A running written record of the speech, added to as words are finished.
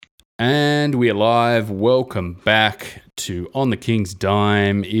And we are live. Welcome back to On the King's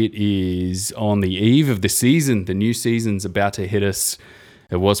Dime. It is on the eve of the season. The new season's about to hit us.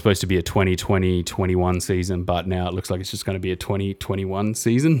 It was supposed to be a 2020-21 season, but now it looks like it's just going to be a 2021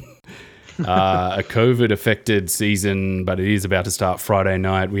 season. A COVID-affected season, but it is about to start Friday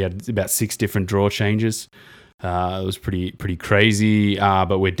night. We had about 6 different draw changes. It was pretty crazy,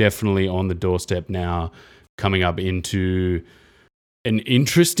 but we're definitely on the doorstep now, coming up into an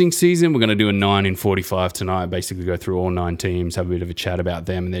interesting season. We're going to do a 9 in 45 tonight, basically go through all 9 teams, have a bit of a chat about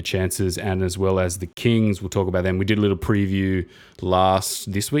them and their chances, and as well as the Kings. We'll talk about them. We did a little preview last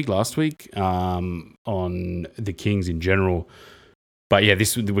week on the Kings in general. But yeah,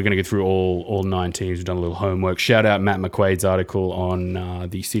 we're going to go through all 9 teams. We've done a little homework. Shout out Matt McQuaid's article on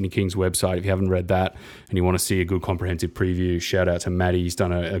the Sydney Kings website. If you haven't read that and you want to see a good comprehensive preview, shout out to Matty. He's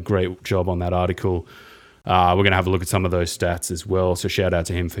done a great job on that article. We're going to have a look at some of those stats as well. So shout out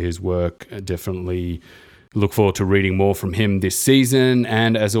to him for his work. Definitely look forward to reading more from him this season.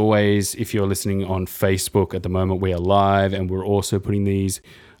 And as always, if you're listening on Facebook at the moment, we are live and we're also putting these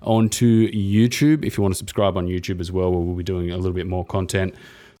onto YouTube. If you want to subscribe on YouTube as well, we'll be doing a little bit more content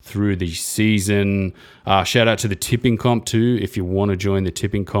through the season. Shout out to the tipping comp too. If you want to join the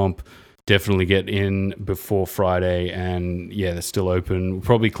tipping comp, definitely get in before Friday, and yeah, they're still open. We'll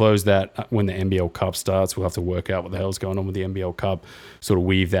probably close that when the NBL Cup starts. We'll have to work out what the hell's going on with the NBL Cup, sort of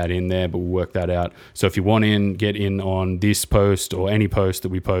weave that in there, but we'll work that out. So if you want in, get in on this post or any post that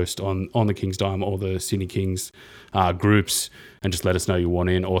we post on the King's Dime or the Sydney Kings groups, and just let us know you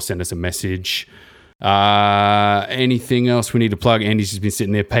want in or send us a message. Anything else we need to plug? Andy's just been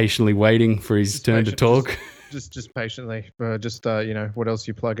sitting there patiently waiting for his turn to talk. Just patiently. What else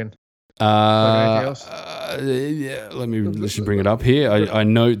you plugging? Yeah, let's just bring it up here. I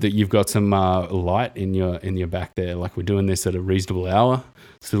note that you've got some light in your back there. Like, we're doing this at a reasonable hour.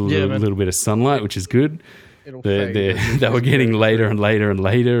 It's a little bit of sunlight, which is good. They were getting later and later and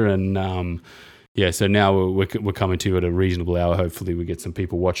later, and so now we're coming to you at a reasonable hour. Hopefully we get some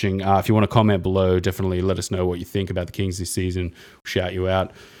people watching. If you want to comment below, definitely let us know what you think about the Kings this season. We'll shout you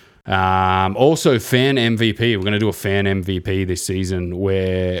out. Also, fan MVP. We're going to do a fan MVP this season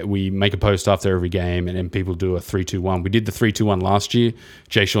where we make a post after every game and then people do a 3-2-1. We did the 3-2-1 last year.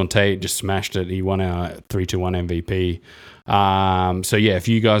 Jay Sean Tate just smashed it. He won our 3-2-1 MVP. So yeah, if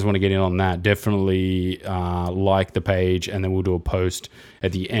you guys want to get in on that, definitely like the page, and then we'll do a post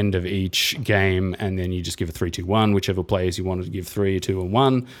at the end of each game, and then you just give a 3-2-1, whichever players you wanted to give 3, 2, and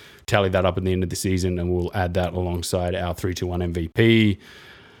 1. Tally that up at the end of the season, and we'll add that alongside our 3-2-1 MVP.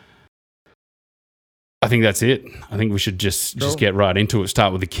 I think that's it. I think we should just get right into it.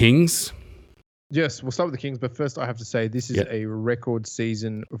 Start with the Kings. Yes, we'll start with the Kings, but first I have to say this is a record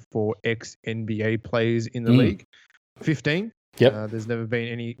season for ex-NBA players in the league. 15. Yep. There's never been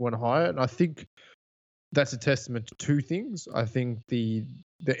anyone higher, and I think that's a testament to 2 things. I think the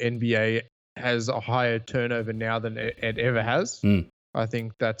NBA has a higher turnover now than it ever has. I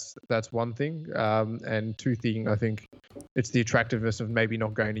think that's one thing. And 2 thing, I think it's the attractiveness of maybe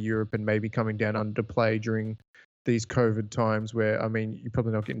not going to Europe and maybe coming down under play during these COVID times where, I mean, you're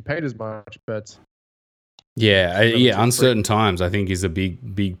probably not getting paid as much, but... uncertain times, I think, is a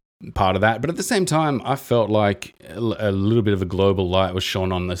big part of that. But at the same time, I felt like a little bit of a global light was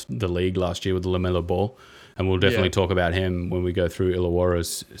shone on the league last year with the LaMelo Ball. And we'll definitely talk about him when we go through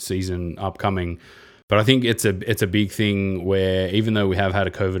Illawarra's season upcoming. But I think it's a big thing where, even though we have had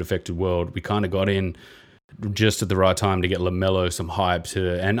a COVID-affected world, we kind of got in just at the right time to get LaMelo some hype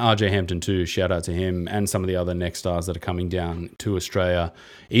and RJ Hampton too. Shout out to him and some of the other next stars that are coming down to Australia.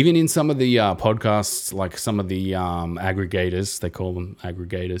 Even in some of the podcasts, like some of the aggregators, they call them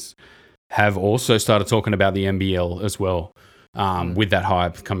aggregators, have also started talking about the NBL as well, with that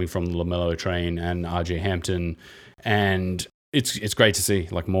hype coming from the LaMelo train and RJ Hampton. And it's great to see,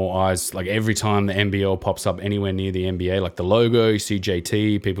 like, more eyes. Like, every time the NBL pops up anywhere near the NBA, like the logo, you see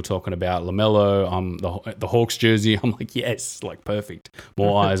JT, people talking about LaMelo, the Hawks jersey. I'm like, yes, like, perfect.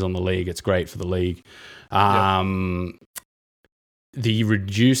 More eyes on the league. It's great for the league. The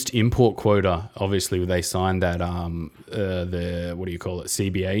reduced import quota, obviously, they signed that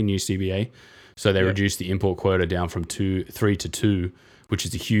CBA, new CBA. So they reduced the import quota down from 3 to 2, which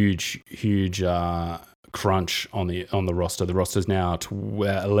is a huge crunch on the roster. The roster's now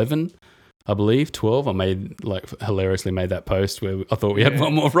 11, I believe, 12. I hilariously made that post where I thought we had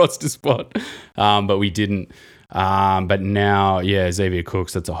one more roster spot, but we didn't. But now, Xavier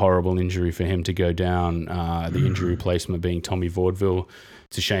Cooks, that's a horrible injury for him to go down. The injury replacement being Tommy Vaudeville.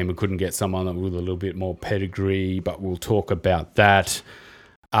 It's a shame we couldn't get someone with a little bit more pedigree, but we'll talk about that.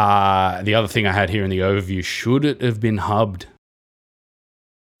 The other thing I had here in the overview, should it have been hubbed?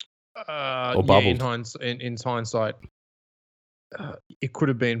 Or bubbled? In hindsight, it could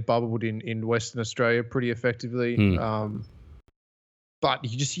have been bubbled in Western Australia pretty effectively. But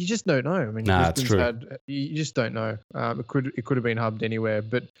you just don't know. I mean, it's true. You just don't know. It could have been hubbed anywhere,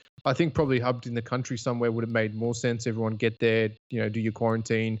 but I think probably hubbed in the country somewhere would have made more sense. Everyone get there, do your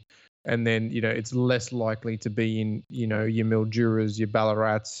quarantine, and then it's less likely to be in your Milduras, your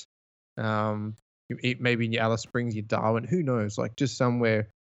Ballarats, maybe in your Alice Springs, your Darwin. Who knows? Like just somewhere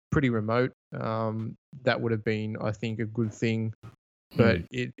pretty remote. That would have been, I think, a good thing. But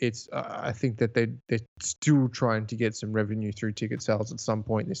it's I think that they're still trying to get some revenue through ticket sales at some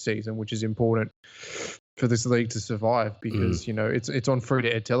point this season, which is important for this league to survive because it's on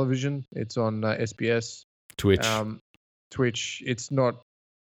free-to-air television, it's on SBS, Twitch. It's not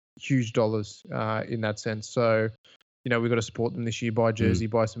huge dollars in that sense. So we've got to support them this year. Buy jersey,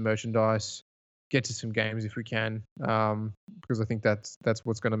 buy some merchandise, get to some games if we can, because I think that's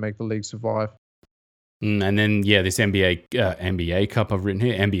what's going to make the league survive. And then, this NBA Cup I've written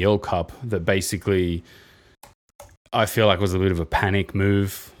here, NBL Cup, that basically I feel like was a bit of a panic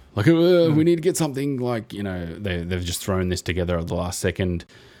move. Like, we need to get something like, they've just thrown this together at the last second.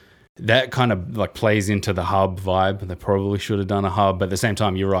 That kind of like plays into the hub vibe. They probably should have done a hub, but at the same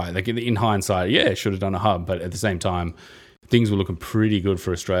time, you're right. Like in hindsight, should have done a hub, but at the same time, things were looking pretty good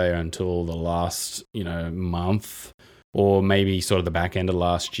for Australia until the last, month. Or maybe sort of the back end of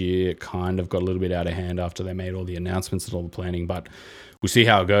last year, it kind of got a little bit out of hand after they made all the announcements and all the planning. But we'll see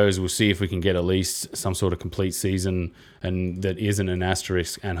how it goes. We'll see if we can get at least some sort of complete season and that isn't an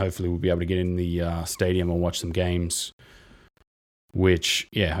asterisk. And hopefully we'll be able to get in the stadium and watch some games, which,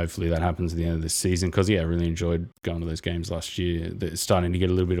 hopefully that happens at the end of this season. Because, I really enjoyed going to those games last year. It's starting to get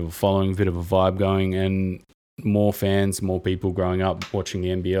a little bit of a following, a bit of a vibe going. And more fans, more people growing up watching the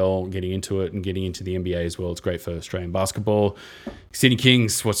NBL, getting into it and getting into the NBA as well. It's great for Australian basketball. Sydney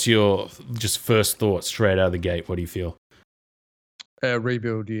Kings, what's your just first thought straight out of the gate? What do you feel?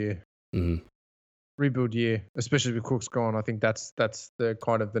 Rebuild year. Mm-hmm. Rebuild year, especially with Cook's gone. I think that's the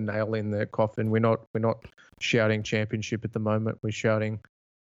kind of the nail in the coffin. We're not shouting championship at the moment. We're shouting,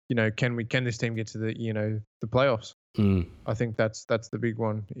 can this team get to the the playoffs? I think that's the big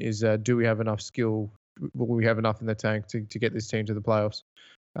one. Is do we have enough skill? Will we have enough in the tank to get this team to the playoffs?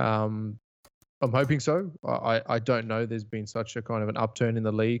 I'm hoping so. I don't know. There's been such a kind of an upturn in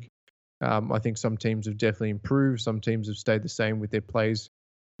the league. I think some teams have definitely improved. Some teams have stayed the same with their plays,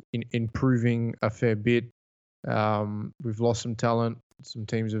 improving a fair bit. We've lost some talent. Some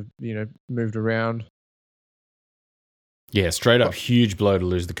teams have moved around. Yeah, straight up huge blow to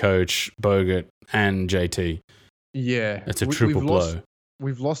lose the coach, Bogut, and JT. Yeah, it's a triple blow.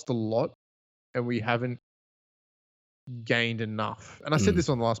 We've lost a lot. And we haven't gained enough. And I said this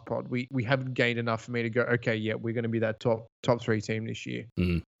on the last pod. We haven't gained enough for me to go, okay, we're going to be that top 3 team this year.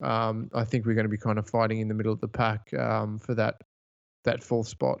 I think we're going to be kind of fighting in the middle of the pack for that 4th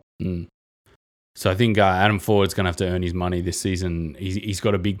spot. So I think Adam Ford's going to have to earn his money this season. He's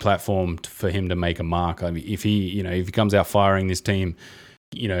got a big platform for him to make a mark. I mean, if he comes out firing this team,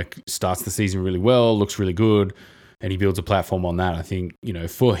 starts the season really well, looks really good, and he builds a platform on that, I think,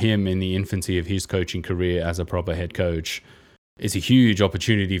 for him in the infancy of his coaching career as a proper head coach, it's a huge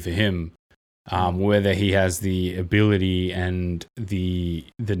opportunity for him. Whether he has the ability and the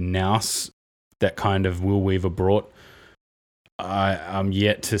nous that kind of Will Weaver brought, I'm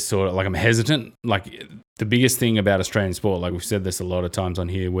yet to sort of, I'm hesitant. Like, the biggest thing about Australian sport, like we've said this a lot of times on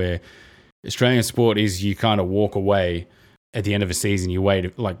here, where Australian sport is you kind of walk away at the end of a season, you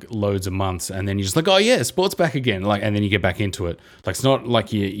wait like loads of months, and then you're just like, oh yeah, sport's back again. And then you get back into it. Like, it's not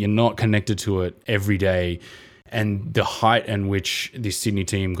like you're not connected to it every day. And the height in which this Sydney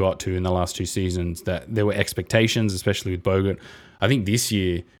team got to in the last 2 seasons, that there were expectations, especially with Bogut. I think this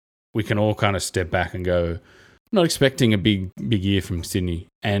year we can all kind of step back and go, I'm not expecting a big year from Sydney,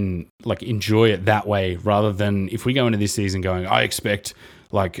 and enjoy it that way, rather than if we go into this season going, I expect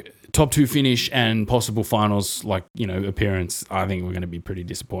top 2 finish and possible finals, appearance. I think we're going to be pretty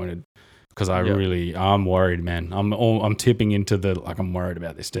disappointed because I'm worried, man. I'm tipping into I'm worried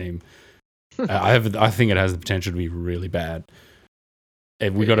about this team. I think it has the potential to be really bad.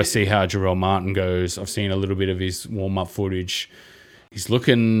 We got to see how Jarrell Martin goes. I've seen a little bit of his warm-up footage. He's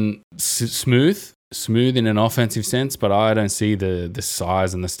looking smooth in an offensive sense, but I don't see the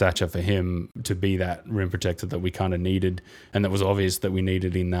size and the stature for him to be that rim protector that we kind of needed, and that was obvious that we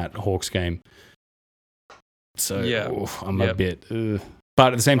needed in that Hawks game. So I'm a bit...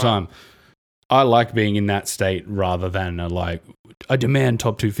 But at the same time, I like being in that state rather than I demand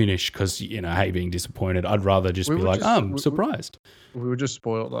top 2 finish because, I hate being disappointed. I'd rather just I'm surprised. We were just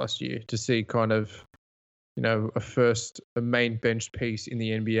spoiled last year to see kind of, a main bench piece in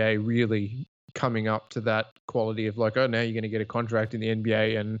the NBA really coming up to that quality of like, oh, now you're going to get a contract in the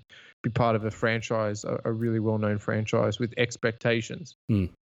NBA and be part of a franchise, a really well-known franchise with expectations. We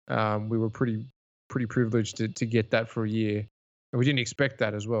were pretty privileged to get that for a year, and we didn't expect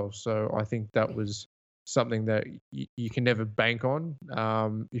that as well. So I think that was something that you can never bank on.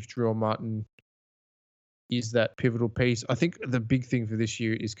 If Jrue Martin is that pivotal piece, I think the big thing for this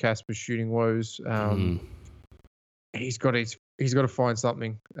year is Casper's shooting woes. He's got to find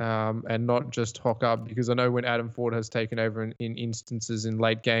something and not just hock up, because I know when Adam Ford has taken over in instances in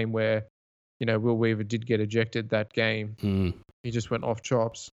late game where, Will Weaver did get ejected that game, he just went off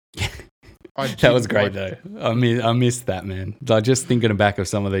chops. That was great though. I missed that, man. Like, just thinking back of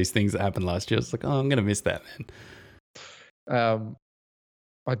some of these things that happened last year, it's like, oh, I'm gonna miss that, man.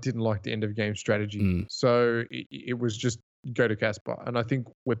 I didn't like the end of game strategy, so it was just go to Casper, and I think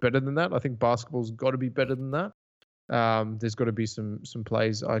we're better than that. I think basketball's got to be better than that. There's got to be some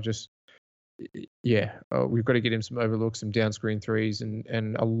plays. We've got to get him some overlooks, some down screen threes,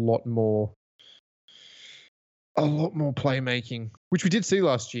 and a lot more playmaking, which we did see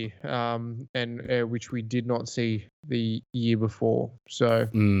last year, and which we did not see the year before. So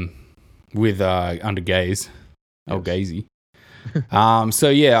with under Gaze, Gazy. So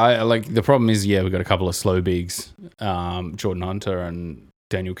yeah, I like the problem is we've got a couple of slow bigs, Jordan Hunter and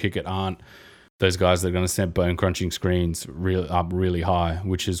Daniel Kickett aren't those guys that are going to send bone crunching screens really high,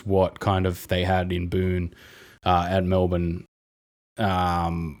 which is what kind of they had in Boone at Melbourne. He's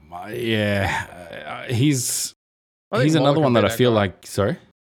another one that I feel like. Sorry,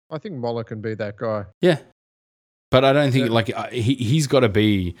 I think Moller can be that guy. Yeah, but I don't think he's got to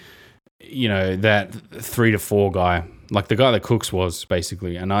be, that 3 to 4 guy, like the guy that Cooks was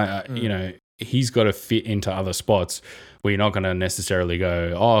basically, and he's got to fit into other spots where you're not going to necessarily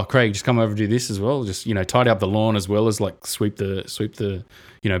go, oh, Craig, just come over and do this as well. Just, tidy up the lawn as well as like sweep the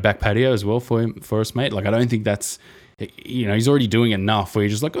back patio as well for us, mate. Like, I don't think that's, he's already doing enough where you're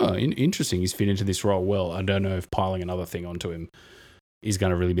just like, oh, interesting. He's fit into this role well. I don't know if piling another thing onto him is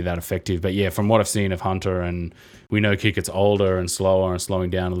going to really be that effective. But yeah, from what I've seen of Hunter, and we know Kickett's older and slower and slowing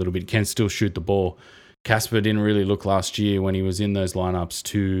down a little bit, can still shoot the ball. Casper didn't really look last year when he was in those lineups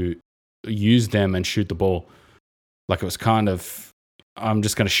to use them and shoot the ball. Like, it was kind of, I'm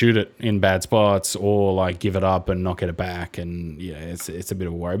just going to shoot it in bad spots or like give it up and not get it back. And it's a bit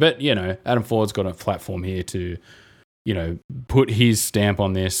of a worry. But, Adam Ford's got a platform here to, put his stamp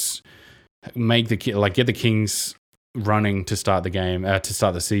on this, get the Kings running to start the game, to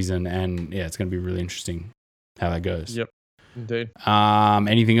start the season. And it's going to be really interesting how that goes. Yep. Indeed.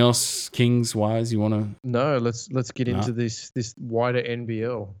 Anything else Kings wise you want to? No, let's get into this wider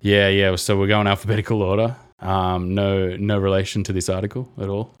NBL. Yeah. So we're going alphabetical order. No relation to this article at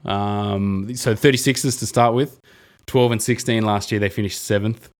all. So 36ers to start with, 12 and 16 last year. They finished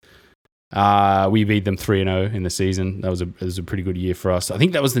 7th. We beat them 3-0 in the season. That was a pretty good year for us. I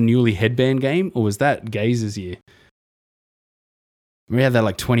think that was the newly headband game, or was that Gaze's year? We had that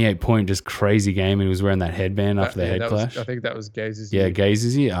like 28-point just crazy game, and he was wearing that headband after the head clash. I think that was Gaze's year. Yeah,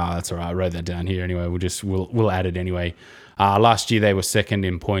 Gaze's year. That's all right. I wrote that down here anyway. We'll add it anyway. Last year they were second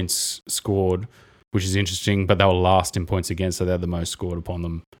in points scored, which is interesting, but they were last in points against, so they had the most scored on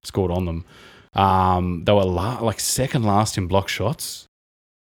them. They were second last in block shots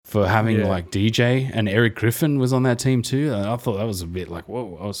for having like DJ, and Eric Griffin was on that team too. I thought that was a bit like,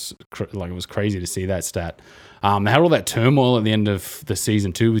 whoa, it was crazy to see that stat. They had all that turmoil at the end of the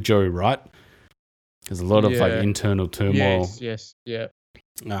season too with Joey Wright. There's a lot of like internal turmoil. Yes, yeah.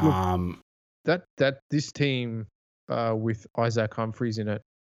 Look, this team with Isaac Humphries in it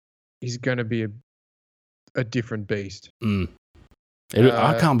is going to be a different beast.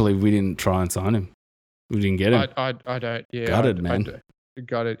 I can't believe we didn't try and sign him. We didn't get him. I don't. Yeah, gutted, man.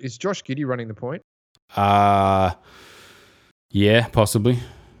 Got it. Is Josh Giddey running the point? Yeah, possibly.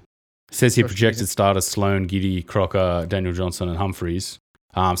 It says here projected starters Sloan, Giddey, Crocker, Daniel Johnson, and Humphries.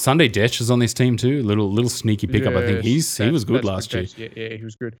 Sunday Dech is on this team too. Little sneaky pickup. I think he was good last year. Yeah, he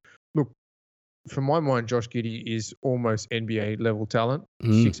was good. Look, from my mind, Josh Giddey is almost NBA level talent.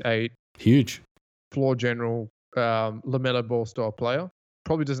 6'8", huge, floor general, LaMelo Ball style player.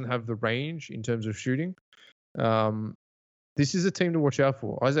 Probably doesn't have the range in terms of shooting. This is a team to watch out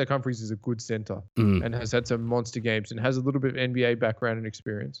for. Isaac Humphries is a good center and has had some monster games and has a little bit of NBA background and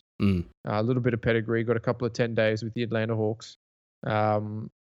experience. A little bit of pedigree. Got a couple of 10 days with the Atlanta Hawks. I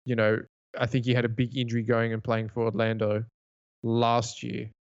think he had a big injury going and playing for Orlando last year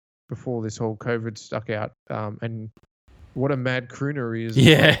before this whole COVID stuck out. And what a mad crooner he is.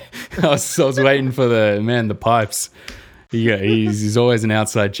 Yeah, I was waiting for the pipes. Yeah, he's always an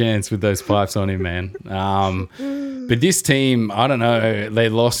outside chance with those pipes on him, man. But this team, I don't know. They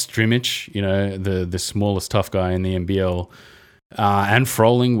lost Drimich, the smallest tough guy in the NBL, and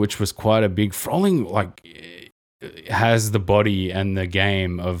Froling, which was quite a big. Froling has the body and the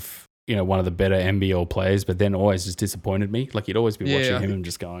game of one of the better NBL players, but then always just disappointed me. Like you'd always be watching him and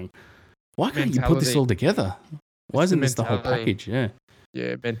just going, "Why can't you put this all together? Why isn't this the whole package?" Yeah.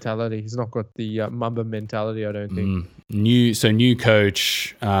 Yeah, mentality. He's not got the Mamba mentality, I don't think. New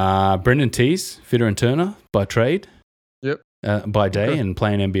coach, Brendan Teese, Fitter and Turner by trade. Yep. By day and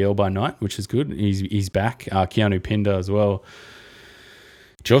playing NBL by night, which is good. He's back. Keanu Pinder as well.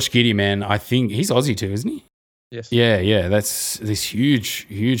 Josh Giddey, man, I think he's Aussie too, isn't he? Yes. Yeah. That's this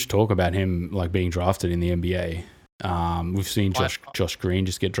huge talk about him like being drafted in the NBA. We've seen Josh Green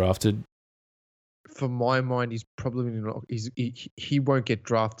just get drafted. For my mind, he's probably not. He won't get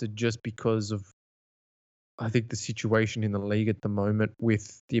drafted just because of, I think, the situation in the league at the moment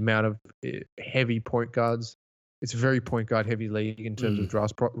with the amount of heavy point guards. It's a very point guard heavy league in terms of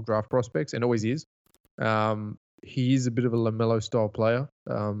draft prospects, and always is. He is a bit of a LaMelo style player.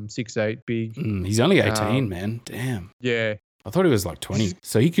 6'8", big. He's only 18, man. Damn. Yeah. I thought he was like 20,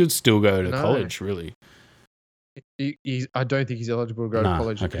 so he could still go to college, really. I don't think he's eligible to go to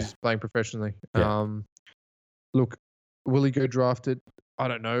college because he's playing professionally. Yeah. Look, will he go drafted? I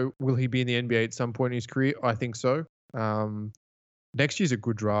don't know. Will he be in the NBA at some point in his career? I think so. Next year's a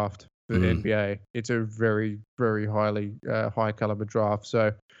good draft for the NBA. It's a very, very high caliber draft.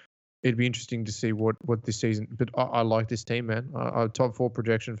 So it'd be interesting to see what this season. But I like this team, man. Top 4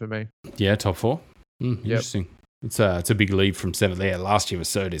 projection for me. Yeah, top 4. Interesting. It's a big leap from 7th. Yeah, last year was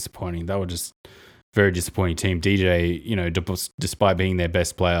so disappointing. They were just very disappointing team. DJ, despite being their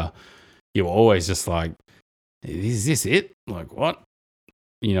best player, you were always just like, is this it? Like, what?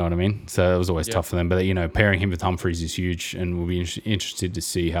 You know what I mean? So it was always tough for them. But, pairing him with Humphreys is huge, and we'll be interested to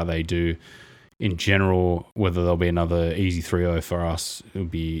see how they do in general, whether there'll be another easy 3-0 for us. It'll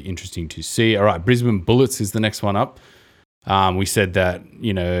be interesting to see. All right, Brisbane Bullets is the next one up. We said that,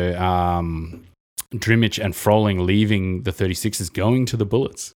 Drimich and Froling leaving the 36ers, going to the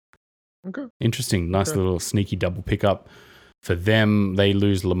Bullets. Okay. Interesting. Nice little sneaky double pickup for them. They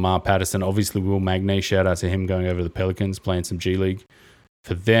lose Lamar Patterson. Obviously, Will Magnay, shout out to him going over to the Pelicans, playing some G League.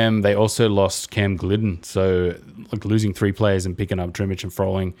 For them, they also lost Cam Glidden. So, like losing 3 players and picking up Drimich and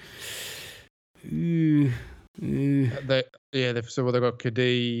Froling. So they've got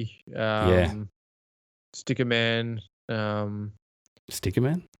Kadee, Stickerman.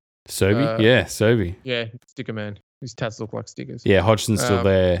 Stickerman? Sobey? Sobey. Yeah, Stickerman. His tats look like stickers. Yeah, Hodgson's still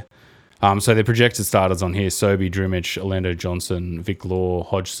there. So their projected starters on here: Sobey, Drimich, Orlando Johnson, Vic Law,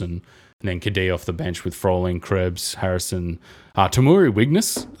 Hodgson, and then Kadee off the bench with Froling, Krebs, Harrison, Tamuri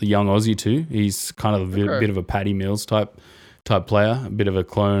Wigness, the young Aussie too. He's kind of a bit of a Paddy Mills type player, a bit of a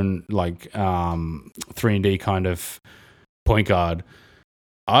clone, like 3-and-D kind of point guard.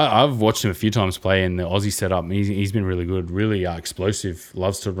 I've watched him a few times play in the Aussie setup. He's been really good, really explosive,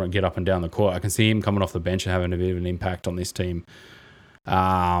 loves to get up and down the court. I can see him coming off the bench and having a bit of an impact on this team.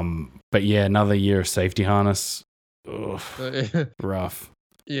 But yeah, another year of safety harness. Ugh, rough.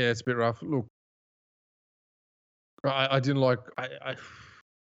 Yeah, it's a bit rough. Look, I didn't like. I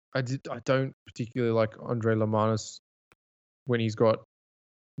don't particularly like Andre Lamanis when he's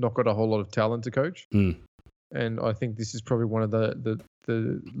not got a whole lot of talent to coach. And I think this is probably one of the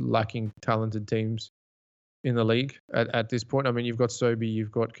lacking talented teams in the league at this point. I mean, you've got Sobey,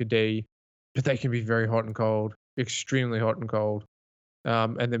 you've got Kadee, but they can be very hot and cold, extremely hot and cold.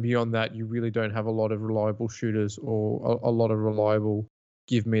 And then beyond that, you really don't have a lot of reliable shooters or a lot of reliable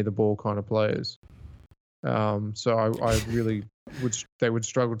give me the ball kind of players. So I really they would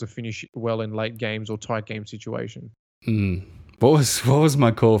struggle to finish well in late games or tight game situation. What was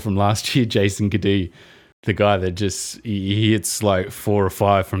my call from last year, Jason Kadee? The guy that just he hits like 4 or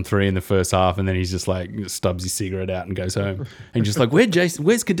 5 from 3 in the first half, and then he's just like stubs his cigarette out and goes home. And just like, where's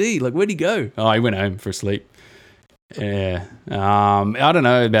Kadee? Like, where'd he go? Oh, he went home for a sleep. Yeah. I don't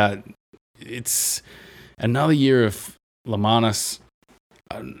know about. It's another year of Lamanis.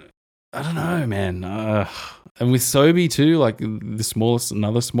 I don't know, man. And with Sobey too, like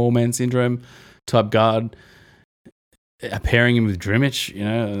another small man syndrome type guard. Pairing him with Drimich,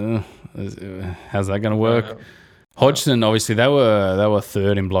 how's that going to work? Hodgson, obviously, they were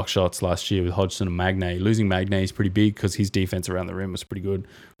third in block shots last year with Hodgson and Magnay. Losing Magnay is pretty big because his defense around the rim was pretty good.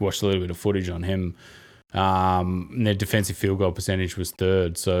 Watched a little bit of footage on him. Their defensive field goal percentage was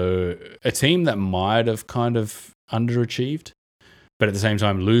third. So a team that might have kind of underachieved, but at the same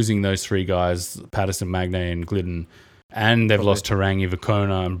time losing those 3 guys, Patterson, Magnay, and Glidden, and they've lost Tarangi,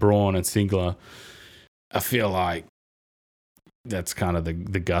 Vicona, and Braun and Singler. I feel like that's kind of the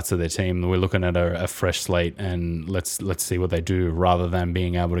guts of their team. We're looking at a fresh slate, and let's see what they do rather than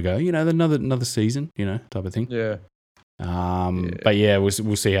being able to go, another season, type of thing. Yeah. But yeah,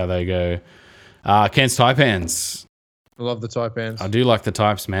 we'll see how they go. Cairns Taipans. I love the Taipans. I do like the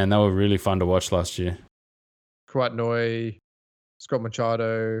Types, man. They were really fun to watch last year. Kuat Noi, Scott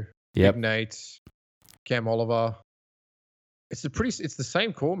Machado, Yep. Big Nate, Cam Oliver. It's the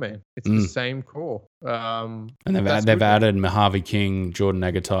same core, man. It's the same core. And they've added Mojave King, Jordan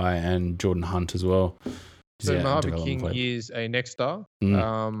Agatai, and Jordan Hunt as well. So Mojave King is a next star,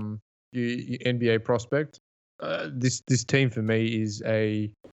 NBA prospect. This team for me is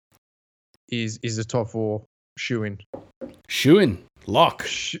a top 4 shoe-in. Lock.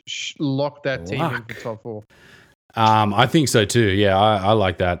 Lock that team in for top 4. I think so too. Yeah, I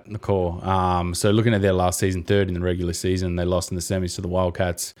like that, the core. So looking at their last season, third in the regular season, they lost in the semis to the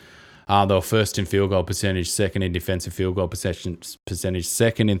Wildcats. They were first in field goal percentage, second in defensive field goal percentage,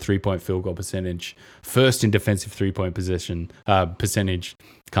 second in 3-point field goal percentage, first in defensive 3-point percentage.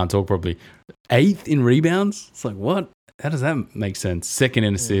 Can't talk properly. 8th in rebounds. It's like, what? How does that make sense? Second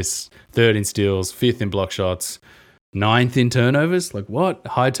in assists, third in steals, 5th in block shots, 9th in turnovers. Like, what?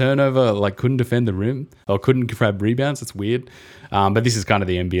 High turnover, like couldn't defend the rim or couldn't grab rebounds. That's weird. But this is kind of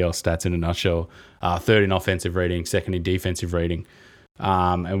the NBL stats in a nutshell. Third in offensive rating, second in defensive rating.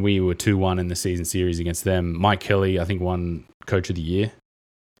 And we were 2-1 in the season series against them. Mike Kelly, I think, won Coach of the Year.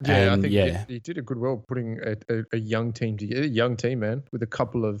 Yeah, I think he did a good well putting a young team together. A young team, man, with a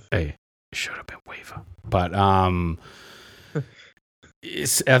couple of... Hey, should have been Weaver. But I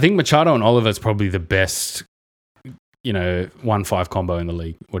think Machado and Oliver is probably the best, 1-5 combo in the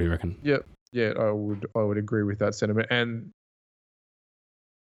league. What do you reckon? Yeah, I would agree with that sentiment. And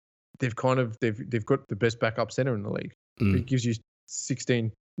they've got the best backup center in the league. It gives you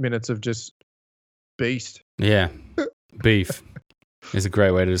 16 minutes of just beast. Yeah, beef is a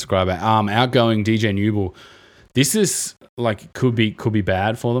great way to describe it. Outgoing DJ Newble. This is like could be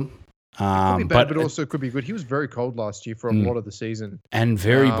bad for them. Could be bad, but also could be good. He was very cold last year for a lot of the season. And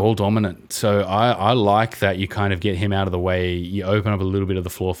very ball dominant. So I like that you kind of get him out of the way. You open up a little bit of the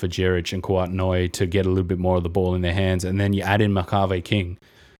floor for Jeric and Kuat Noi to get a little bit more of the ball in their hands. And then you add in Mojave King.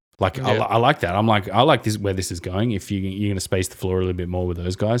 I like that. I like this where this is going. If you're going to space the floor a little bit more with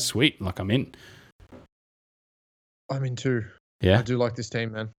those guys, sweet. Like, I'm in. I'm in too. Yeah. I do like this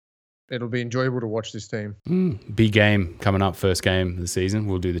team, man. It'll be enjoyable to watch this team. Big game coming up, first game of the season.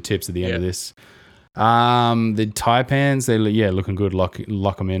 We'll do the tips at the end of this. The Taipans, they're looking good.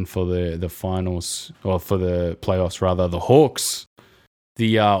 Lock them in for the finals, or for the playoffs rather. The Hawks,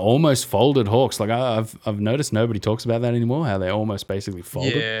 the almost folded Hawks. Like I've noticed nobody talks about that anymore. How they almost basically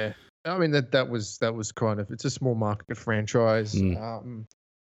folded. Yeah, I mean that was kind of, it's a small market franchise.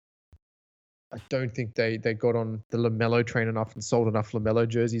 I don't think they got on the LaMelo train enough and sold enough LaMelo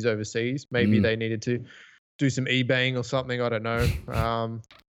jerseys overseas. Maybe they needed to do some eBaying or something. I don't know.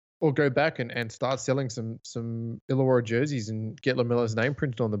 Or go back and start selling some Illawarra jerseys and get LaMelo's name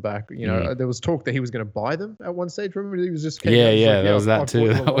printed on the back. There was talk that he was going to buy them at one stage. Remember, he was just there was that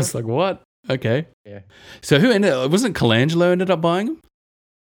too. That was like, what? Okay. Yeah. So wasn't Colangelo ended up buying them?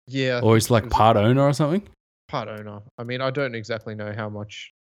 Yeah. Or he's like part owner or something? Part owner. I mean, I don't exactly know how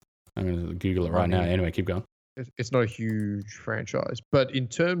much. I'm going to Google it right now. Anyway, keep going. It's not a huge franchise, but in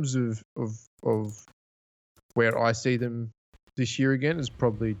terms of where I see them this year again is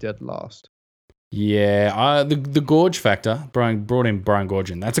probably dead last. Yeah, the Gorge factor. Brought in Brian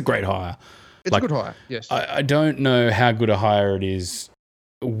Gorge in. That's a great hire. It's a good hire. Yes. I don't know how good a hire it is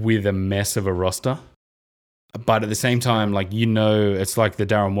with a mess of a roster, but at the same time, it's like the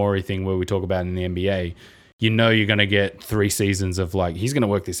Daryl Morey thing where we talk about in the NBA. You're going to get 3 seasons of he's going to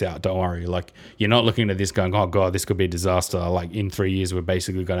work this out. Don't worry. You're not looking at this going, oh God, this could be a disaster. In 3 years, we're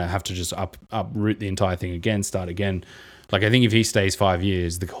basically going to have to just uproot the entire thing again, start again. I think if he stays 5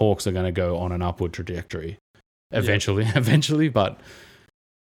 years, the Hawks are going to go on an upward trajectory eventually. But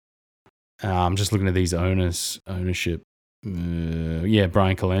I'm just looking at these ownership.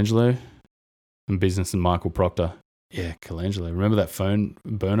 Brian Colangelo and business and Michael Proctor. Yeah, Colangelo. Remember that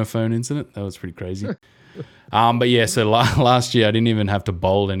burner phone incident? That was pretty crazy. So last year I didn't even have to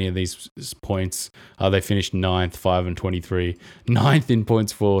bold any of these points. They finished 9th, 5 and 23, 9th in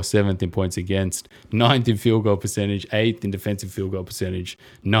points for, 7th in points against, 9th in field goal percentage, 8th in defensive field goal percentage,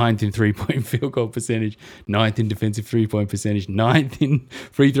 9th in 3-point field goal percentage, 9th in defensive 3-point percentage, 9th in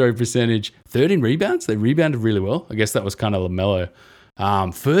free throw percentage, 3rd in rebounds. They rebounded really well. I guess that was kind of LaMelo.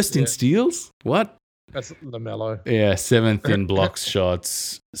 First in steals. What? That's LaMelo. Yeah, 7th in blocks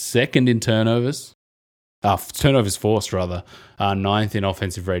shots, 2nd in turnovers. Turnovers forced, rather. 9th in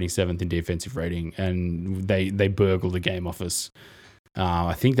offensive rating, 7th in defensive rating. And they burgled the game off us.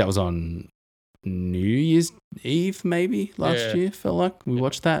 I think that was on New Year's Eve, maybe, last year, felt like. We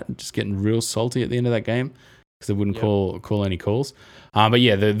watched that, just getting real salty at the end of that game because they wouldn't call any calls. But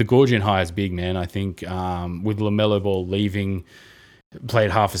yeah, the Gorgian hire is big, man. I think with LaMelo Ball leaving,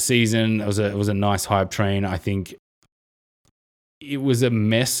 played half a season, it was a nice hype train. I think it was a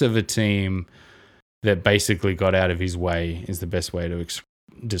mess of a team that basically got out of his way is the best way to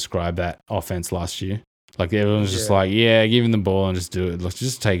describe that offense last year. Like everyone was just like, yeah, give him the ball and just do it. Let's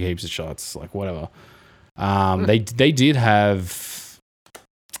just take heaps of shots, like whatever. They did have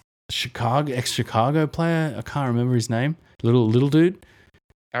ex-Chicago player. I can't remember his name. Little dude.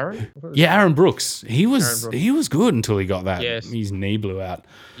 Aaron? Yeah, Aaron Brooks. He was good until he got that. Yes. His knee blew out.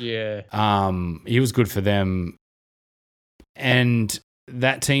 Yeah. He was good for them. And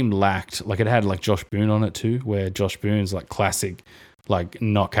that team lacked, like it had like Josh Boone on it too, where Josh Boone's like classic, like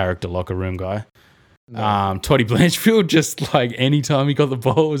not character locker room guy. No. Toddy Blanchfield, just like anytime he got the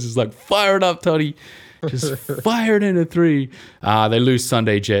ball, was just like, fire it up, Toddy. Just fire it in a 3. They lose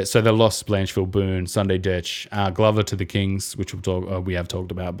Sunday Jet, so they lost Blanchfield, Boone, Sunday Detch, Glover to the Kings, which we have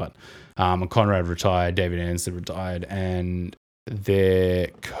talked about, but Conrad retired, David Anderson retired, and their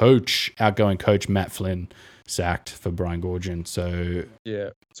outgoing coach Matt Flynn, sacked for Brian Gorgian. So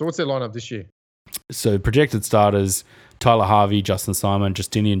what's their lineup this year? So projected starters: Tyler Harvey, Justin Simon,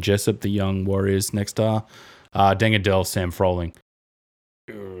 Justinian Jessup, the young Warriors next star, Deng Adele, Sam Froling.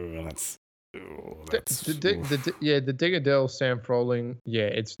 The Deng Adele, Sam Froling. Yeah,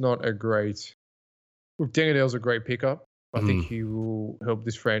 it's not a great. Look, Deng Adele's a great pickup. I think he will help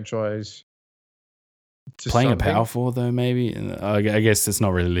this franchise. Playing a power forward though, maybe. I guess it's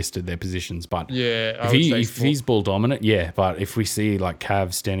not really listed their positions, but if he's ball dominant, but if we see like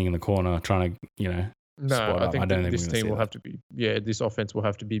Cavs standing in the corner trying to, spot up, I don't think this team will have to be. Yeah, this offense will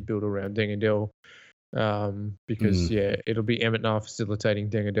have to be built around Deng Adele, because it'll be Emmett Nar facilitating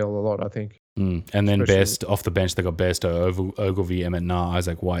Deng Adele a lot, I think. And then best off the bench, they got Besto, Ogilvy, Emmett Nar,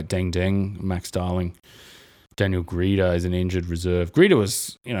 Isaac White, Deng, Max Darling. Daniel Greeder is an injured reserve. Greeder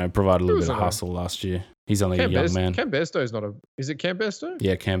was, provided a little bit of hustle last year. He's only a young man. Cam Besto is not a. Is it Cam Besto?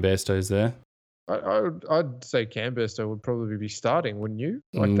 Yeah, Cam Besto's there. I'd say Cam Besto would probably be starting, wouldn't you?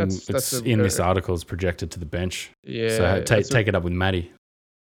 Like that's this article is projected to the bench. Yeah. So take it up with Matty.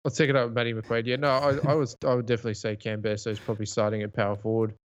 I'll take it up with Matty McQuaid. Yeah, no, I would definitely say Cam Besto is probably starting at power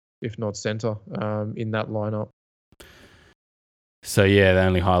forward, if not center, in that lineup. So yeah, the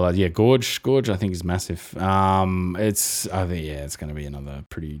only highlight, Gorge I think is massive. It's going to be another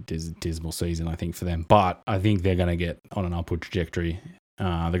pretty dismal season, I think, for them. But I think they're going to get on an upward trajectory. They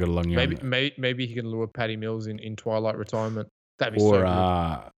got a long year. Maybe he can lure Patty Mills in twilight retirement. That'd be so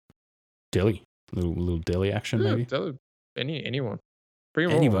good. Delhi, little Delhi action, maybe. Delhi, anyone,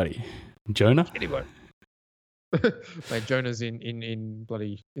 bring him anybody. On. Jonah, anybody. Mate, Jonah's in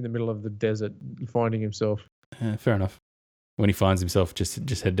the middle of the desert finding himself. Fair enough. When he finds himself, just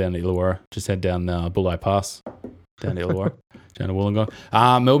head down to Illawarra. Just head down Bulli Pass, down to Illawarra, down to Wollongong.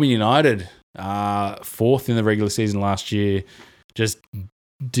 Melbourne United, 4th in the regular season last year, just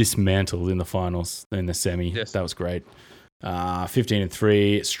dismantled in the finals, in the semi. Yes. That was great.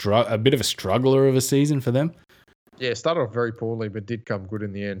 15-3, a bit of a struggler of a season for them. Yeah, started off very poorly, but did come good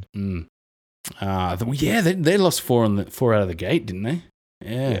in the end. They lost 4 out of the gate, didn't they?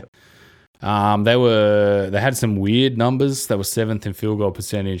 Yeah. They had some weird numbers. They were 7th in field goal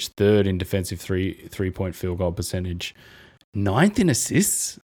percentage, 3rd in defensive three-point field goal percentage, 9th in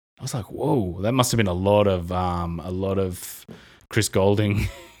assists. I was like, whoa, that must have been a lot of Chris Golding,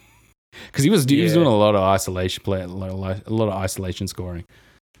 because he was doing a lot of isolation play, a lot of isolation scoring.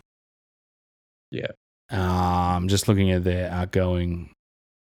 Yeah. Just looking at their outgoing.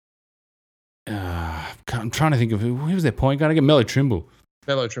 I'm trying to think of who was their point guard again. Melo Trimble.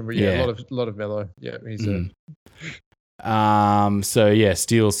 Melo Trimble, a lot of Melo. Yeah, he's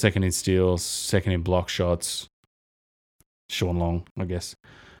steals, second in steals, second in block shots. Sean Long, I guess.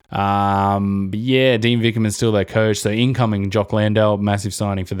 Dean Vickerman's still their coach. So incoming Jock Landale, massive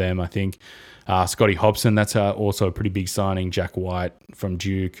signing for them, I think. Scotty Hobson, that's also a pretty big signing. Jack White from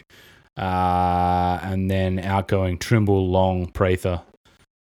Duke. And then outgoing Trimble, Long, Prather.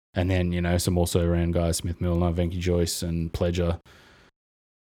 And then, some also around guys, Smith Milner, Venky Joyce, and Pledger.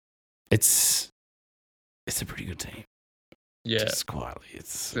 It's a pretty good team. Yeah. Just quietly.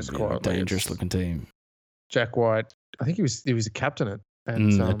 It's a dangerous looking team. Jack White, I think he was a captain at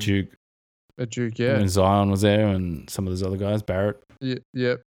Duke. At Duke, yeah. And Zion was there and some of those other guys, Barrett.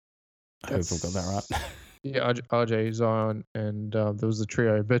 Yeah. I hope I've got that right. Yeah, RJ, Zion, and there was the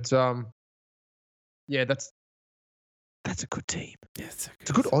trio. But Yeah, that's a good team. Yeah, It's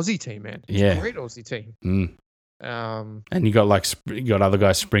a good Aussie team, man. It's Yeah. a great Aussie team. And you got you got other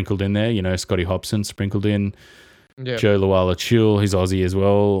guys sprinkled in there. You know, Scotty Hobson sprinkled in. Yeah. Joe Luala-Chul, he's Aussie as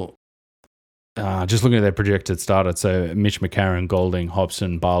well. Just looking at their projected starter, so Mitch McCarron, Golding,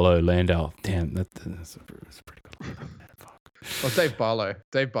 Hobson, Barlow, Landau. Damn, that's a pretty good lineup, man. Fuck. Well,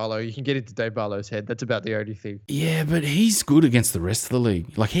 Dave Barlow, you can get into Dave Barlow's head. That's about the only thing. Yeah, but he's good against the rest of the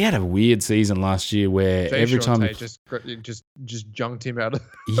league. Like, he had a weird season last year where Jay every time just junked him out of.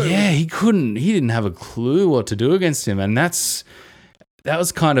 Yeah, he didn't have a clue what to do against him, and that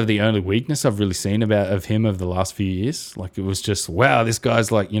was kind of the only weakness I've really seen of him over the last few years. Like, it was just, wow, this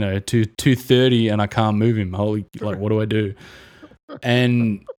guy's like, 230 and I can't move him. Holy, like, what do I do?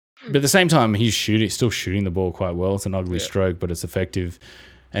 And but at the same time, he's still shooting the ball quite well. It's an ugly stroke, but it's effective.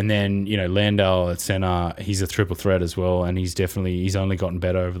 And then, Landau at center, he's a triple threat as well, and he's only gotten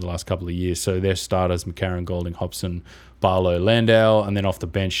better over the last couple of years. So their starters, McCarron, Golding, Hobson, Barlow, Landau, and then off the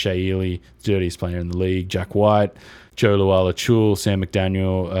bench, Shea Ely, dirtiest player in the league, Jack White, Joe Luala-Chul, Sam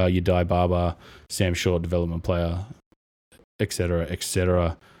McDaniel, Yadai Baba, Sam Short, development player, etc.,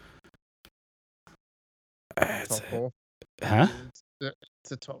 etc. Top four. Huh?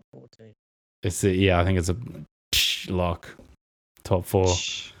 It's a top 4 team. I think it's a lock. Top 4.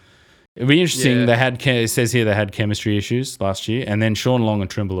 It'd be interesting. Yeah. It says here they had chemistry issues last year, and then Sean Long and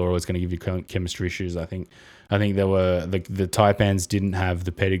Trimble are always going to give you chemistry issues. I think there were the Taipans didn't have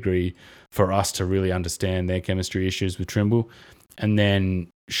the pedigree for us to really understand their chemistry issues with Trimble, and then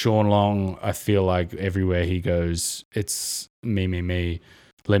Sean Long, I feel like everywhere he goes, it's me.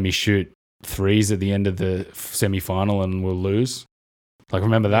 Let me shoot threes at the end of the semi-final and we'll lose. Like,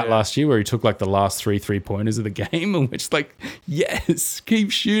 remember that last year where he took like the last 3-3-pointers of the game, and which, like, yes,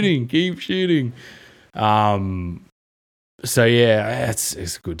 keep shooting. So yeah, it's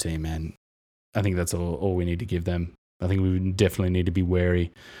a good team, man. I think that's all we need to give them. I think we definitely need to be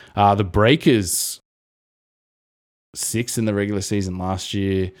wary. The Breakers, 6th in the regular season last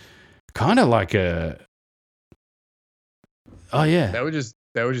year, kind of like a. Oh yeah, They were just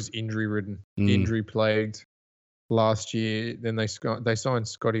injury ridden, injury plagued. Last year, then they signed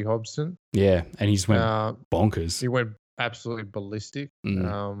Scotty Hobson. Yeah, and he just went bonkers. He went absolutely ballistic,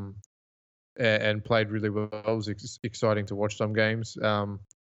 and played really well. It was exciting to watch some games.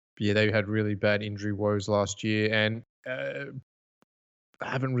 Yeah, they had really bad injury woes last year, and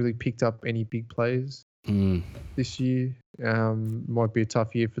haven't really picked up any big players this year. Might be a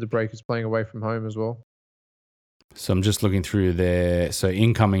tough year for the Breakers playing away from home as well. So I'm just looking through there. So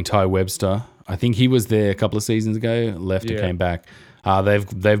incoming Ty Webster, I think he was there a couple of seasons ago, left and came back.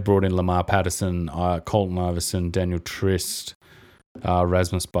 They've brought in Lamar Patterson, Colton Iverson, Daniel Trist,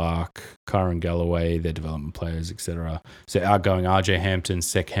 Rasmus Bach, Kyron Galloway, their development players, etc. So outgoing RJ Hampton,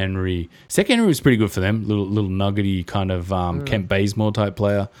 Sek Henry. Sek Henry was pretty good for them. Little nuggety kind of Kent Bazemore type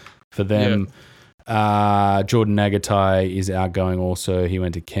player for them. Yeah. Jordan Nagatai is outgoing also. He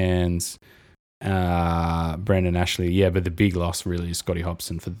went to Cairns. Brandon Ashley, but the big loss really is Scotty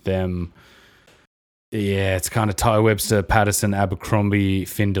Hobson for them. Yeah, it's kind of Ty Webster, Patterson, Abercrombie,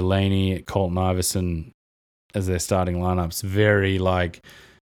 Finn Delaney, Colton Iverson as their starting lineups. Very like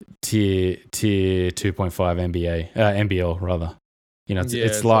tier 2.5 NBL rather.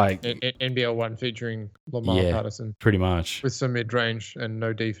 It's like NBL 1 featuring Lamar Patterson, pretty much, with some mid range and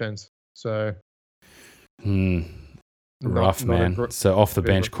no defense. So. Rough, man. So off the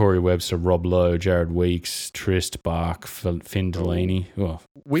bench, Corey Webster, Rob Lowe, Jared Weeks, Trist Bark, Finn Delaney. Oh,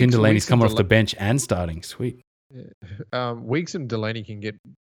 Finn Delaney's coming off the bench and starting. Sweet. Yeah. Weeks and Delaney can get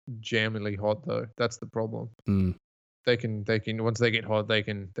jammily hot though. That's the problem. They can once they get hot, they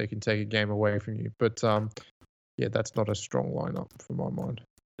can take a game away from you. But that's not a strong lineup for my mind.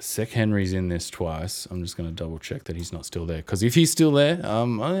 Sek Henry's in this twice. I'm just going to double check that he's not still there, because if he's still there,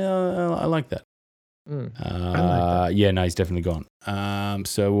 I like that. No, he's definitely gone.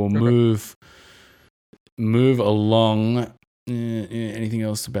 So we'll move along. Anything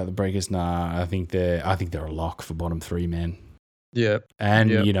else about the Breakers? Nah, I think they're a lock for bottom 3, man. Yeah,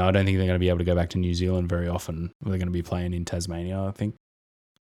 and I don't think they're going to be able to go back to New Zealand very often. They're going to be playing in Tasmania, I think,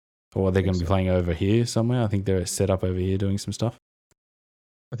 or they're going to be playing over here somewhere. I think they're set up over here doing some stuff.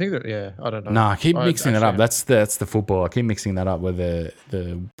 I think that I don't know. Nah, I keep mixing that up. That's the football. I keep mixing that up with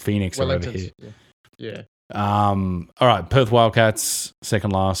the Phoenix are over here. Yeah. All right, Perth Wildcats,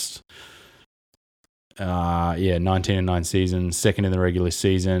 second last. 19-9 season, second in the regular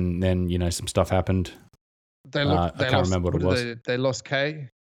season. Then some stuff happened. I can't remember what it was. They lost K.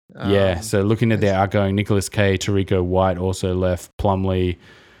 So looking at their outgoing, Nicholas K, Tariko White also left. Plumlee.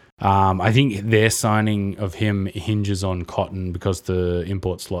 I think their signing of him hinges on Cotton because the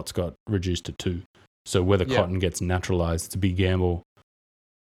import slots got reduced to 2. So whether Cotton gets naturalized, it's a big gamble.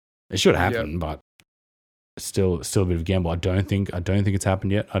 It should happen, but still a bit of a gamble. I don't think it's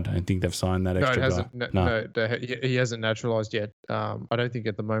happened yet. I don't think they've signed that extra guy. No, he hasn't naturalized yet. I don't think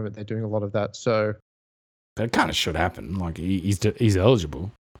at the moment they're doing a lot of that. So that kind of should happen. Like he's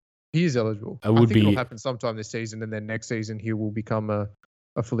eligible. He is eligible. I think it'll happen sometime this season, and then next season he will become a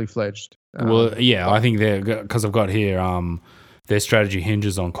fully fledged. I think because I've got here. Their strategy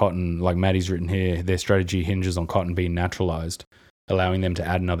hinges on Cotton, like Maddie's written here. Their strategy hinges on Cotton being naturalized, allowing them to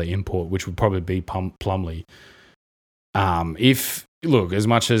add another import, which would probably be Plumlee. As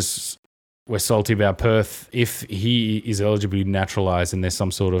much as we're salty about Perth, if he is eligible to naturalized and there's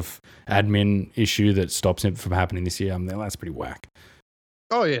some sort of admin issue that stops him from happening this year, that's pretty whack.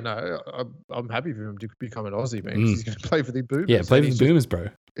 Oh yeah, no, I'm happy for him to become an Aussie, man. He's going to play for the Boomers. Yeah, play for the Boomers, bro.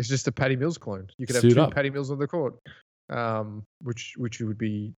 It's just a Paddy Mills clone. You could have two Paddy Mills on the court, which would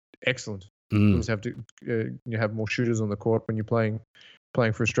be excellent. You always have to you have more shooters on the court when you're playing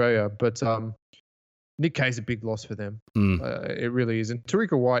for Australia. But Nick Kay's a big loss for them. It really is. And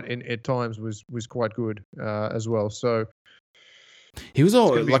Tarika White at times was quite good as well. So he was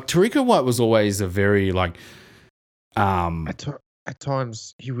Tarika White was always a very at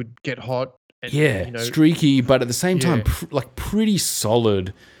times he would get hot. And, streaky, but at the same time, pretty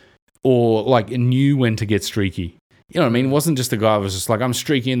solid, or knew when to get streaky. You know what I mean? It wasn't just a guy who was just like, I'm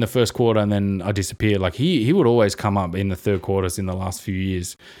streaky in the first quarter and then I disappear. Like he would always come up in the third quarters in the last few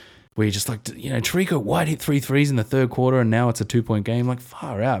years where you're just like, Tarika White hit 3 threes in the third quarter and now it's a 2-point game. Like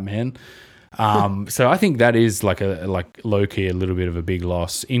far out, man. So I think that is low key a little bit of a big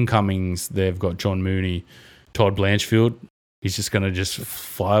loss. Incomings, they've got John Mooney, Todd Blanchfield. He's just going to just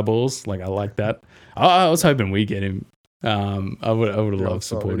fireballs. I like that. I was hoping we get him. I would have loved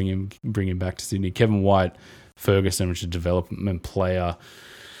supporting him, bringing him back to Sydney. Kevin White, Ferguson, which is a development player.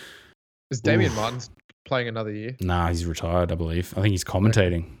 Is Damian Martin playing another year? Nah, he's retired, I believe. I think he's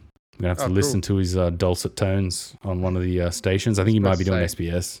commentating. I'm going to have to listen to his dulcet tones on one of the stations. I think he might be doing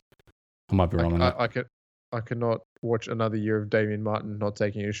SBS. I might be wrong on that. I cannot watch another year of Damian Martin not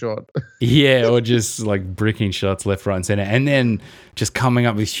taking a shot. Yeah, or just bricking shots left, right, and center, and then just coming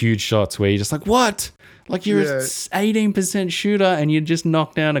up with huge shots where you're just like, what? Like you're an 18% shooter and you just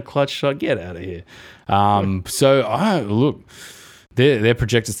knock down a clutch shot. Get out of here. Look, their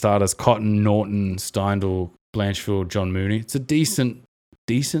projected starters: Cotton, Norton, Steindl, Blanchfield, John Mooney. It's a decent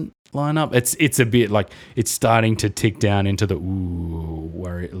lineup. It's a bit it's starting to tick down into the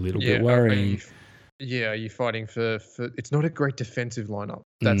bit worrying. Are you fighting for? It's not a great defensive lineup.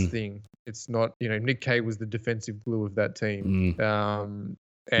 That's the thing. It's not. Nick Kay was the defensive glue of that team.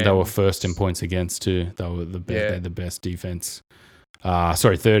 And they were first in points against too. They were the best. They had the best defense.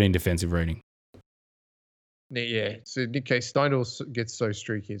 13 defensive rating. Yeah. So Nick Kay, Steindl gets so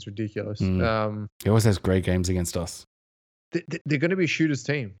streaky. It's ridiculous. He always has great games against us. They're going to be a shooters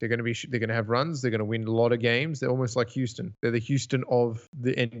team. They're going to have runs. They're going to win a lot of games. They're almost like Houston. They're the Houston of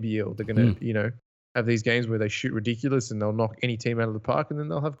the NBL. They're going to have these games where they shoot ridiculous and they'll knock any team out of the park, and then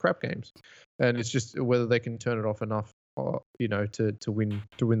they'll have crap games. And it's just whether they can turn it off enough, to win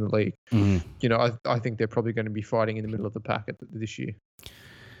the league. I think they're probably going to be fighting in the middle of the pack this year.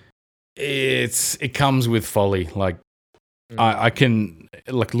 It comes with folly. I can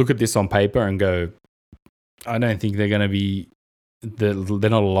look at this on paper and go, I don't think they're going to be. They're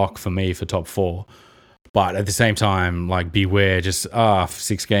not a lock for me for top 4. But at the same time, beware, just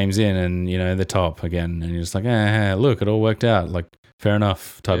 6 games in and, the top again. And you're just like, look, it all worked out. Fair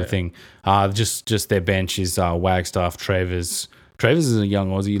enough type of thing. Just their bench is Wagstaff, Travers. Travers is a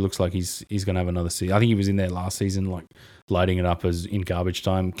young Aussie. He looks like he's going to have another season. I think he was in there last season, lighting it up as in garbage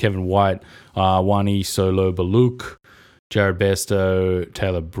time. Kevin White, Wani Solo Baluk, Jared Bairstow,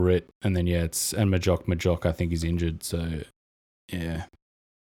 Taylor Britt, and then, and Majok. Majok, I think, is injured. So, yeah.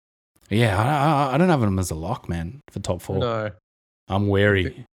 Yeah, I don't have them as a lock, man, for top 4. No. I'm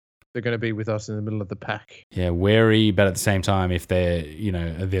wary. They're going to be with us in the middle of the pack. Yeah, wary, but at the same time, if they're,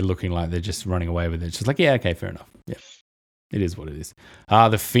 they're looking like they're just running away with it, it's just okay, fair enough. Yeah, it is what it is.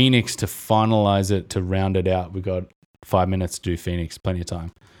 The Phoenix, to finalize it, to round it out, we got 5 minutes to do Phoenix. Plenty of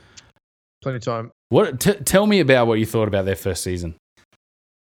time. Plenty of time. What? Tell me about what you thought about their first season.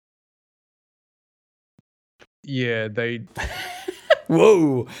 Yeah, they...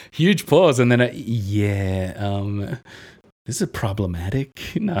 Whoa, huge pause. And then, this is problematic.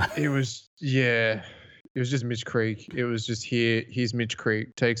 No. It was just Mitch Creek. It was just here's Mitch Creek.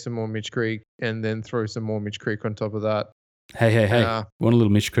 Take some more Mitch Creek and then throw some more Mitch Creek on top of that. Hey. Want a little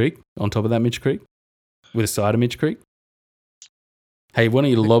Mitch Creek on top of that Mitch Creek? With a side of Mitch Creek? Hey, why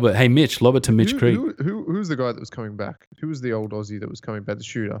don't you lob it? Hey, Mitch, lob it to Mitch Creek. Who's the guy that was coming back? Who was the old Aussie that was coming back? The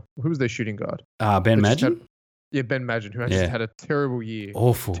shooter. Who was their shooting guard? Ben Madgen? Ben Madgen, who just had a terrible year.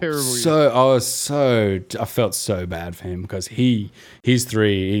 Awful. Terrible year. I felt so bad for him because his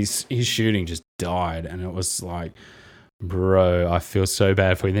shooting just died, and it was like, bro, I feel so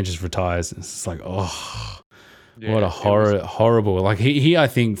bad for you. Then just retires. It's just like, what a horrible. Like he, I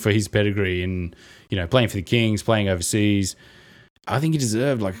think for his pedigree and playing for the Kings, playing overseas, I think he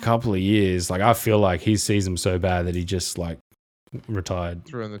deserved like a couple of years. Like I feel like his season was so bad that he just like retired.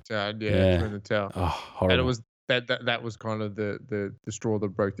 Threw in the towel. Yeah, threw in the towel. Oh, horrible. And it was that was kind of the straw that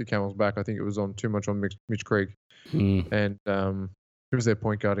broke the camel's back. I think it was on too much on Mitch Creek. And who was their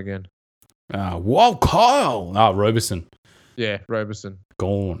point guard again? Walt Kyle. Roberson. Yeah, Roberson.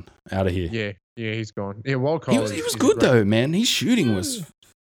 Gone. Out of here. Yeah, he's gone. Yeah, Walt Kyle. He was good though, man. His shooting was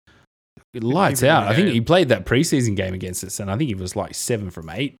lights out. I think he played that preseason game against us, and I think he was like 7 from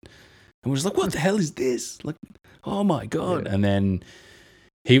 8. And we're just like, what the hell is this? Like, oh my God. Yeah. And then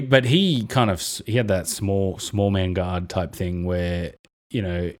he had that small man guard type thing where,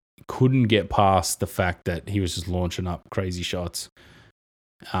 couldn't get past the fact that he was just launching up crazy shots.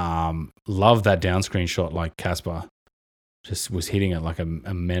 Love that down screen shot like Casper. Just was hitting it like a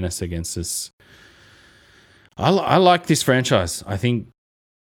menace against us. I like this franchise. I think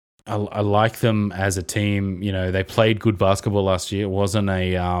I like them as a team. They played good basketball last year. It wasn't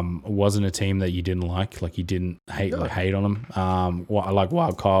a team that you didn't like. Like you didn't hate on them. I like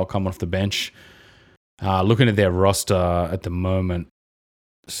Wild Kyle coming off the bench. Looking at their roster at the moment,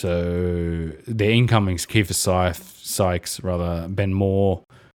 so their incomings: Kiefer Sykes, Ben Moore,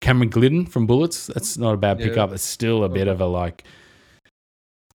 Cameron Glidden from Bullets. That's not a bad pickup. It's still a bit of a like.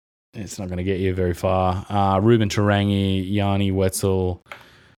 It's not going to get you very far. Ruben Tarangi, Yanni Wetzel.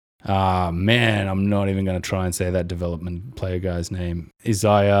 Man, I'm not even going to try and say that development player guy's name.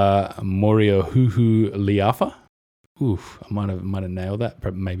 Isaiah Moriohuhu Liafa. Oof, I might have nailed that,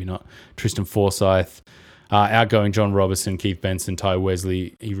 but maybe not. Tristan Forsyth, outgoing John Robertson, Keith Benson, Ty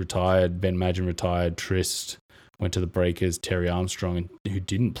Wesley. He retired. Ben Madgen retired. Trist went to the Breakers. Terry Armstrong, who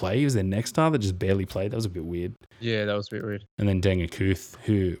didn't play. He was their next star that just barely played. That was a bit weird. Yeah, that was a bit weird. And then Denga Kuth,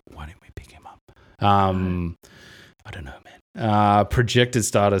 who, why didn't we pick him up? I don't know, man. Projected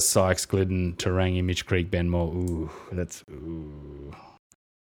starters: Sykes, Glidden, Tarangi, Mitch Creek, Ben Moore. Ooh.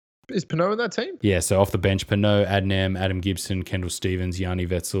 Is Pinot in that team? Yeah, so off the bench, Pinot, Adnam, Adam Gibson, Kendall Stevens, Yanni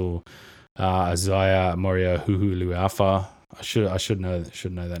Wetzel, Isaiah Moriohuhu Luafa. I should know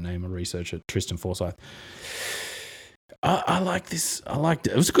that name and research it. Tristan Forsyth. I like this. I liked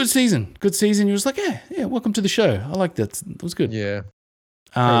it. It was a good season. You was like, yeah, welcome to the show. I liked that. It was good. Yeah.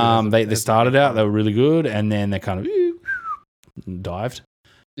 They started out, they were really good, and then they kind of dived.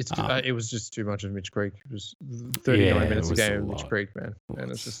 It was just too much of Mitch Creek. It was 39 minutes a game of Mitch Creek, man.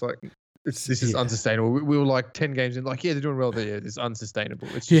 And it's just like, this is unsustainable. We were like 10 games in, like, they're doing well there. It's unsustainable.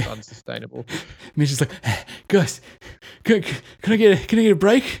 It's just unsustainable. Mitch is like, guys, can I get a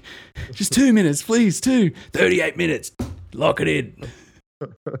break? Just 2 minutes, please. 38 minutes. Lock it in.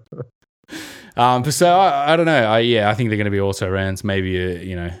 So I don't know. I think they're going to be also rounds.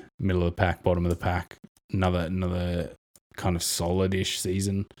 Maybe middle of the pack, bottom of the pack. Another kind of solid-ish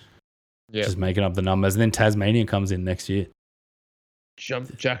season. Yeah, just making up the numbers. And then Tasmania comes in next year.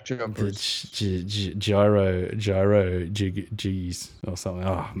 Jack jumpers. Gyro G's or something.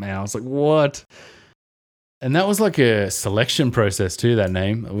 Oh man, I was like, what? And that was like a selection process too. That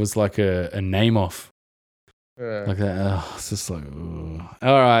name. It was like a name off. Like that. Oh, it's just like, ooh.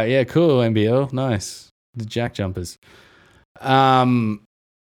 All right, yeah, cool. NBL, nice. The Jack jumpers.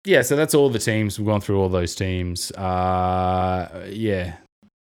 Yeah, so that's all the teams. We've gone through all those teams. Yeah,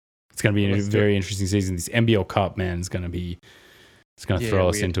 it's going to be a very interesting season. This NBL Cup, man, is going to throw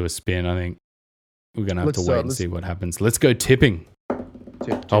us into a spin. I think we're going to have to wait and see what happens. Let's go tipping.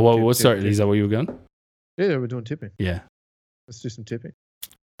 Sorry, is that where you were going? Yeah, we're doing tipping. Yeah, let's do some tipping.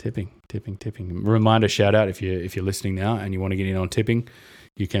 Tipping. Reminder, shout out if you're listening now and you want to get in on tipping,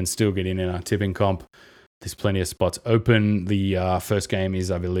 you can still get in our tipping comp. There's plenty of spots open. The first game is,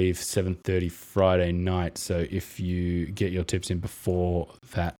 I believe, 7:30 Friday night. So if you get your tips in before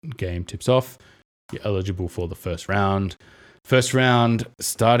that game tips off, you're eligible for the first round. First round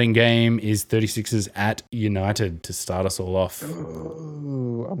starting game is 36ers at United to start us all off.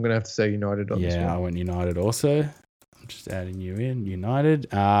 Oh, I'm going to have to say United on this one. Yeah, I went United also. I'm just adding you in, United.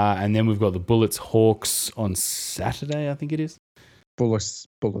 And then we've got the Bullets Hawks on Saturday, I think it is. Bullets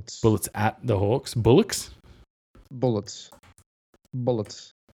at the Hawks. Bullets. Then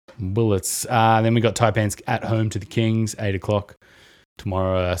we got Taipans at home to the Kings, 8 o'clock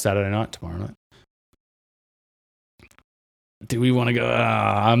tomorrow night. Do we want to go?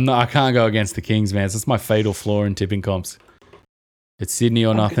 I can't go against the Kings, man. It's my fatal flaw in tipping comps. It's Sydney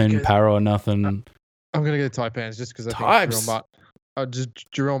or nothing, Para or nothing. I'm gonna go Taipans just because I think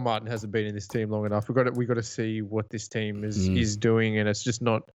Jerome Martin hasn't been in this team long enough. We got to see what this team is doing, and it's just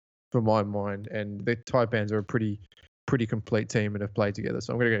not for my mind. And the Taipans are a pretty complete team and have played together.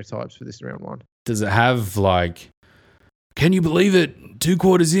 So I'm gonna go Taipans for this round one. Does it have like? Can you believe it? 2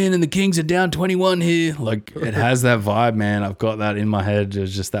 quarters in and the Kings are down 21 here. Like it has that vibe, man. I've got that in my head.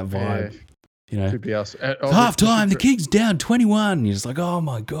 There's just that vibe. Yeah. Could be us. Half time, the Kings down 21. You're just like, oh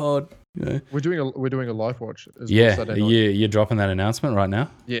my god. We're doing a live watch. You're dropping that announcement right now.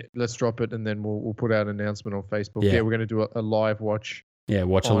 Yeah, let's drop it and then we'll put out an announcement on Facebook. Yeah, we're going to do a live watch. Yeah,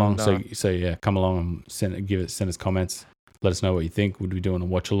 watch along. So yeah, come along and send us comments. Let us know what you think. We'll be doing a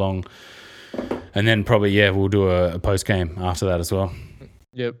watch along. And then probably, we'll do a post-game after that as well.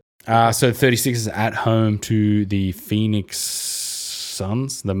 Yep. So 36 is at home to the Phoenix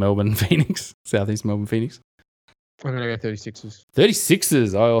Suns, the Melbourne Phoenix, Southeast Melbourne Phoenix. I'm going to go 36ers.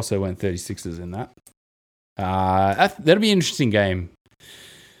 36ers. I also went 36ers in that. That'll be an interesting game.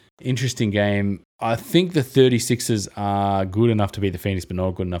 I think the 36ers are good enough to beat the Phoenix, but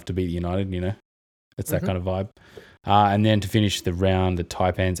not good enough to beat the United, It's that kind of vibe. And then to finish the round, the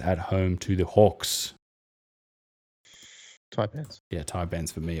Taipans at home to the Hawks. Taipans. Yeah,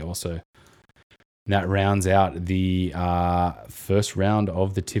 Taipans for me also. And that rounds out the first round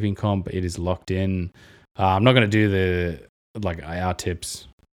of the tipping comp. It is locked in. I'm not going to do our tips.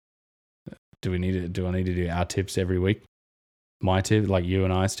 Do I need to do our tips every week? My tip, like you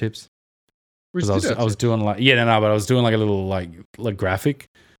and I's tips? Because I was doing but I was doing like a little like graphic.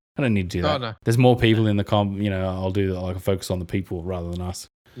 I don't need to do that. Oh, no. There's more people in the comp. I'll do like a focus on the people rather than us.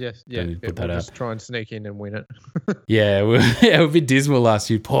 Yes, yeah. We'll just try and sneak in and win it. Yeah, it would be dismal last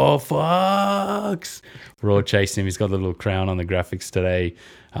year. Poor Fox. We're all chasing him. He's got the little crown on the graphics today.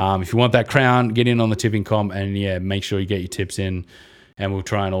 If you want that crown, get in on the tipping comp and make sure you get your tips in, and we'll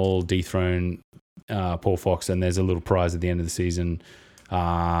try and all dethrone Paul Fox. And there's a little prize at the end of the season.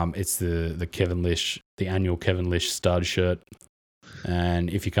 It's the Kevin Lish, the annual Kevin Lish stud shirt. And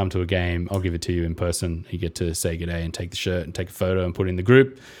if you come to a game, I'll give it to you in person. You get to say g'day and take the shirt and take a photo and put it in the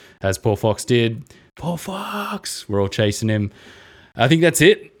group, as Paul Fox did. Paul Fox! We're all chasing him. I think that's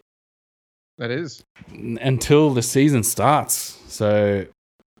it. That is. Until the season starts. So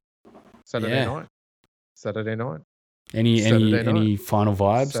Saturday night. Any final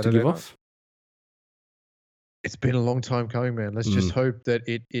vibes to give off? It's been a long time coming, man. Let's just hope that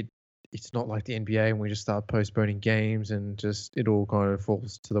it's not like the NBA and we just start postponing games and just it all kind of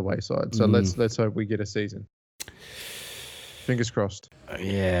falls to the wayside. So let's hope we get a season. Fingers crossed.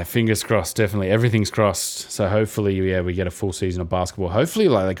 Yeah, fingers crossed. Definitely, everything's crossed. So hopefully, we get a full season of basketball. Hopefully,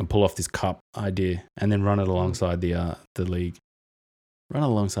 they can pull off this cup idea and then run it alongside the league. Run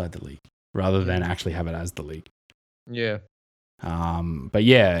alongside the league rather than actually have it as the league. Yeah. But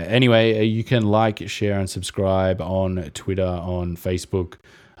anyway, you can like, share, and subscribe on Twitter, on Facebook.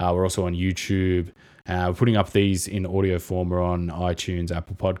 We're also on YouTube. We're putting up these in audio form. We're on iTunes,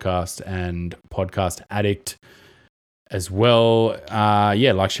 Apple Podcasts, and Podcast Addict as well.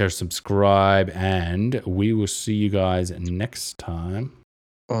 Like, share, subscribe, and we will see you guys next time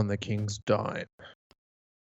on the King's Dine.